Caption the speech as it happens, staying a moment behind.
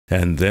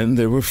And then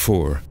there were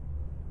 4.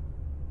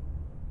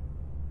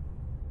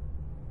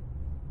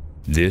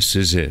 This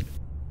is it.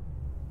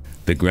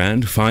 The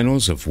grand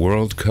finals of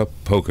World Cup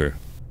Poker.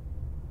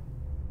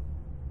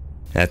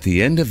 At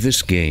the end of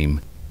this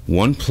game,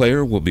 one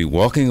player will be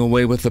walking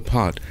away with the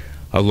pot,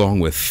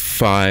 along with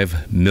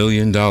 $5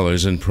 million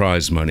in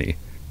prize money.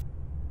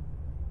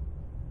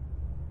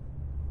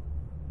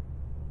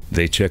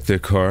 They check their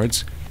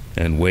cards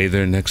and weigh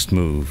their next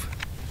move.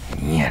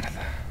 Mierda.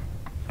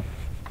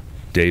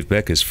 Dave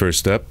Beck is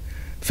first up,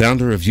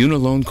 founder of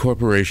Unalone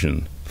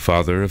Corporation,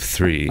 father of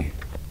 3.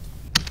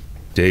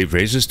 Dave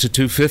raises to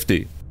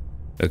 250,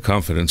 a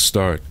confident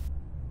start.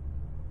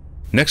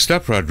 Next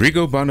up,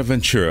 Rodrigo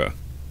Bonaventura,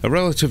 a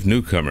relative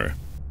newcomer.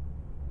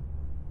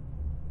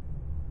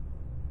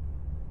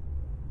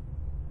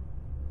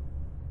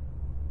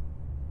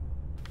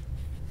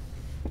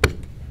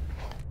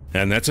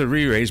 And that's a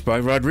re-raise by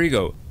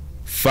Rodrigo.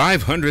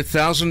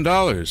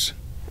 $500,000.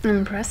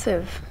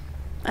 Impressive.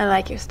 I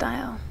like your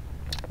style.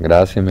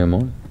 Gracias, mi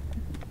amor.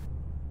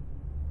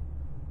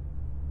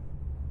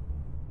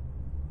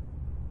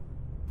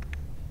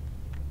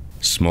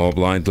 Small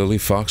blind Lily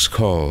Fox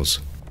calls.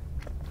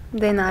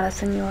 De nada,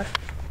 señor.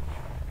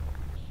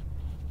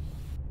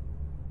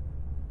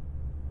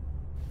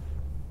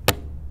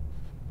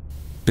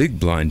 Big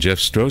blind Jeff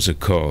Strozek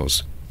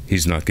calls.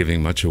 He's not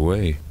giving much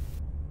away.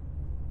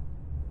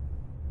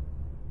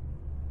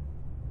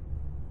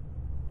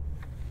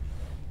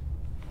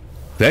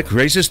 Beck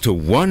raises to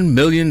 $1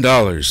 million.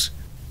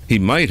 He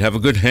might have a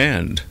good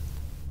hand.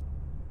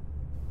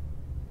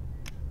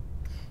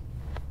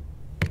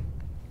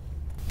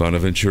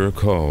 Bonaventura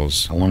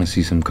calls. I want to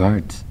see some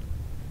cards.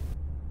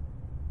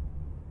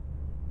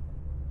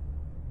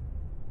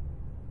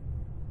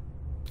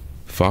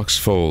 Fox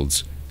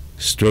folds.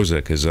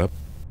 Strozek is up.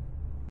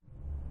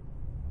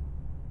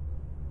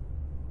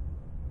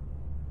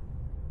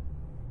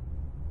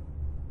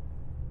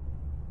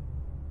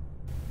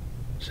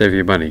 Save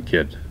your money,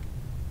 kid.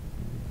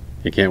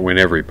 You can't win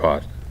every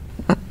pot.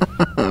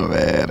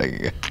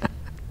 Verga.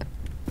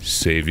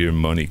 Save your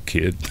money,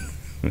 kid.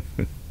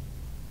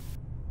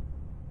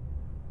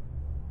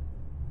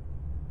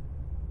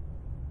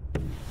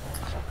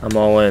 I'm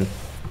all in.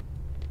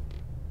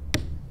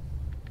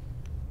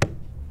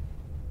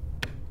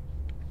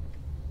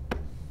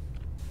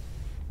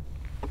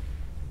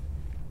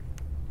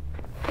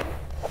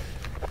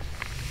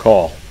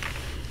 Call.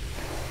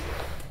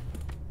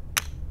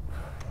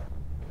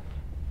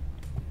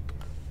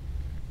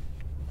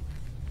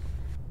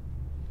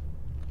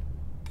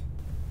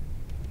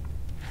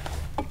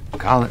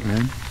 Call it,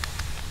 man.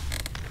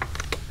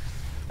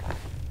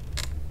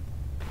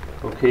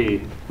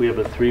 Okay, we have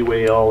a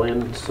 3-way all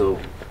in, so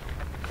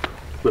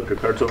flip your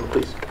cards over,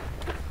 please.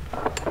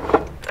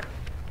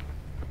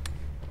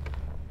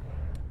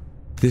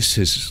 This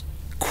is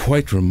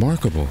quite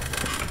remarkable.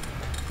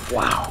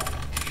 Wow.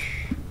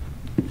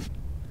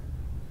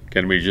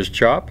 Can we just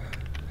chop?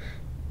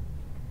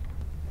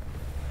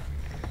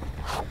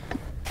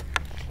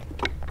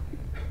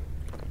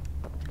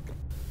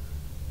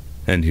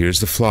 And here's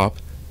the flop.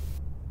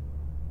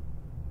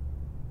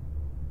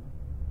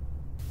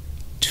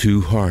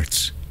 2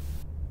 hearts.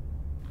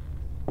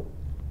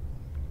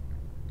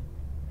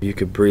 You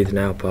could breathe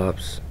now,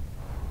 Pops.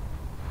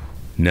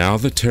 Now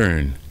the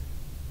turn.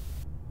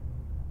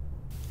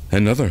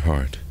 Another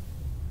heart.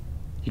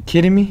 You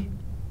kidding me?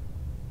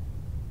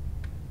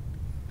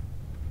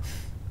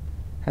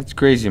 That's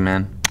crazy,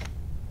 man.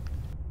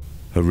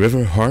 A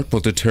river heart will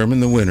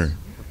determine the winner.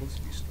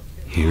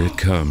 Here it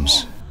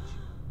comes.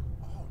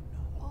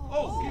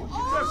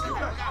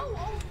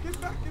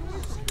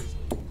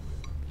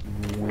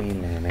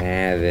 Buena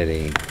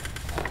madre.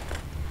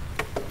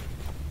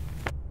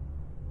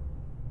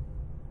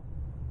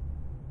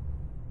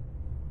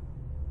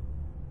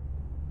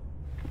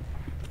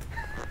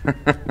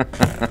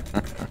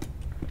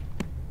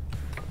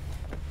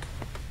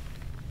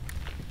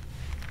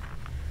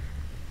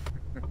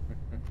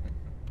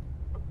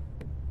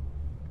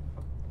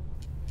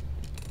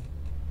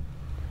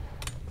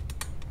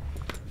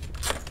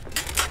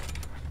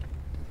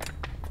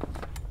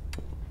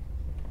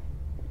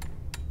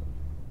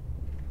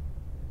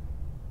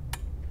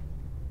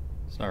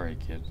 Sorry,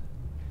 kid.